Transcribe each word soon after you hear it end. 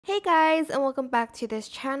Hey guys, and welcome back to this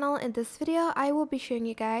channel. In this video, I will be showing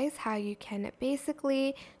you guys how you can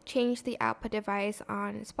basically change the output device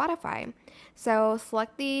on Spotify. So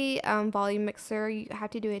select the volume mixer. You have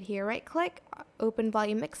to do it here. Right click, open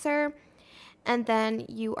volume mixer, and then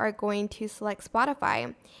you are going to select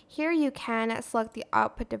Spotify. Here you can select the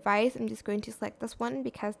output device. I'm just going to select this one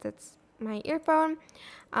because that's my earphone.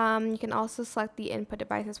 You can also select the input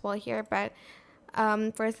device as well here, but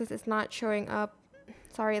for instance, it's not showing up.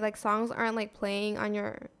 Sorry, like songs aren't like playing on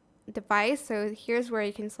your device. So here's where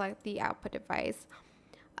you can select the output device.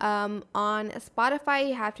 On Spotify,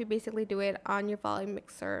 you have to basically do it on your volume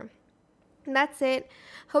mixer. And that's it.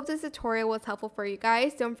 Hope this tutorial was helpful for you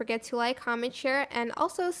guys. Don't forget to like, comment, share, and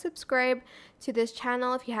also subscribe to this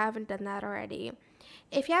channel if you haven't done that already.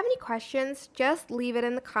 If you have any questions, just leave it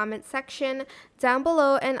in the comment section down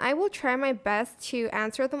below and I will try my best to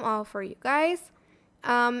answer them all for you guys.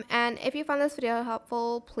 And if you found this video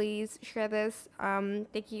helpful, please share this.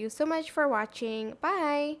 Thank you so much for watching.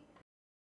 Bye!